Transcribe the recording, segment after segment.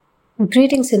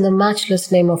Greetings in the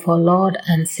matchless name of our Lord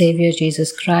and Savior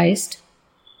Jesus Christ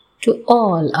to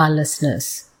all our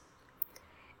listeners.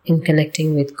 In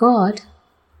connecting with God,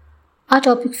 our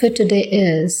topic for today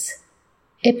is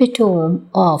Epitome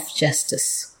of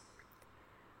Justice.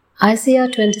 Isaiah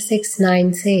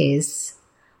 26:9 says,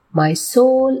 "My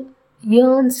soul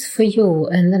yearns for you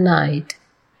in the night.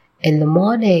 In the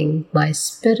morning, my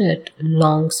spirit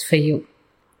longs for you."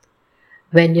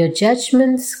 When your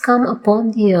judgments come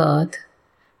upon the earth,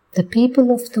 the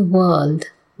people of the world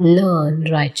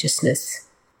learn righteousness.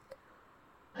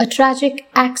 A tragic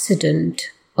accident,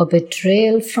 a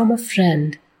betrayal from a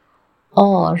friend,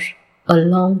 or a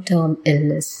long-term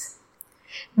illness.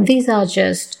 These are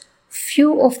just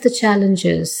few of the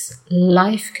challenges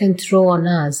life can throw on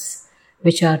us,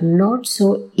 which are not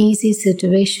so easy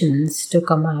situations to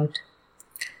come out.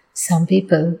 Some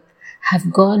people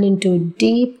have gone into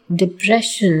deep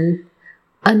depression,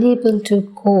 unable to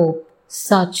cope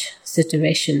such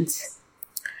situations.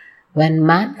 When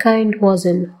mankind was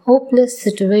in hopeless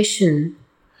situation,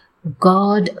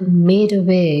 God made a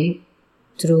way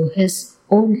through His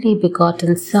only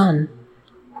begotten Son,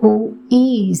 who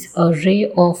is a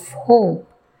ray of hope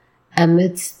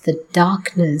amidst the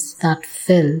darkness that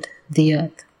filled the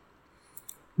earth.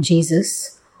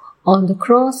 Jesus, on the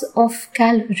cross of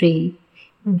Calvary,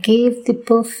 gave the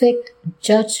perfect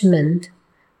judgment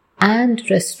and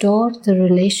restored the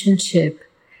relationship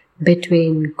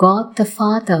between God the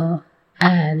Father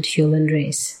and human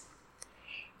race.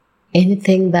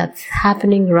 Anything that's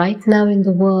happening right now in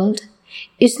the world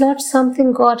is not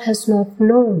something God has not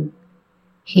known.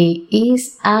 He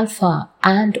is Alpha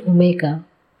and Omega,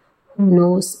 who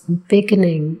knows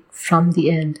beginning from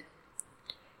the end.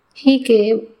 He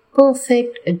gave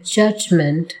perfect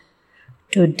judgment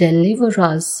to deliver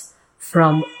us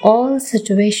from all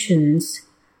situations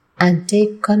and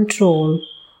take control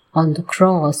on the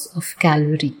cross of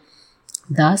Calvary,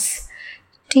 thus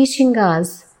teaching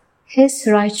us His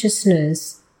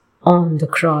righteousness on the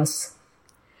cross.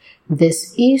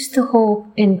 This is the hope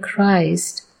in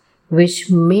Christ which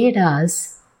made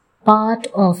us part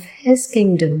of His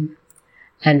kingdom,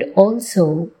 and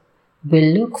also we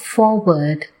look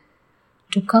forward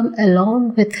to come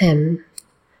along with Him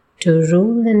to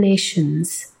rule the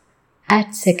nations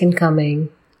at second coming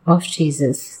of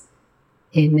Jesus.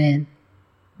 Amen.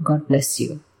 God bless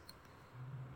you.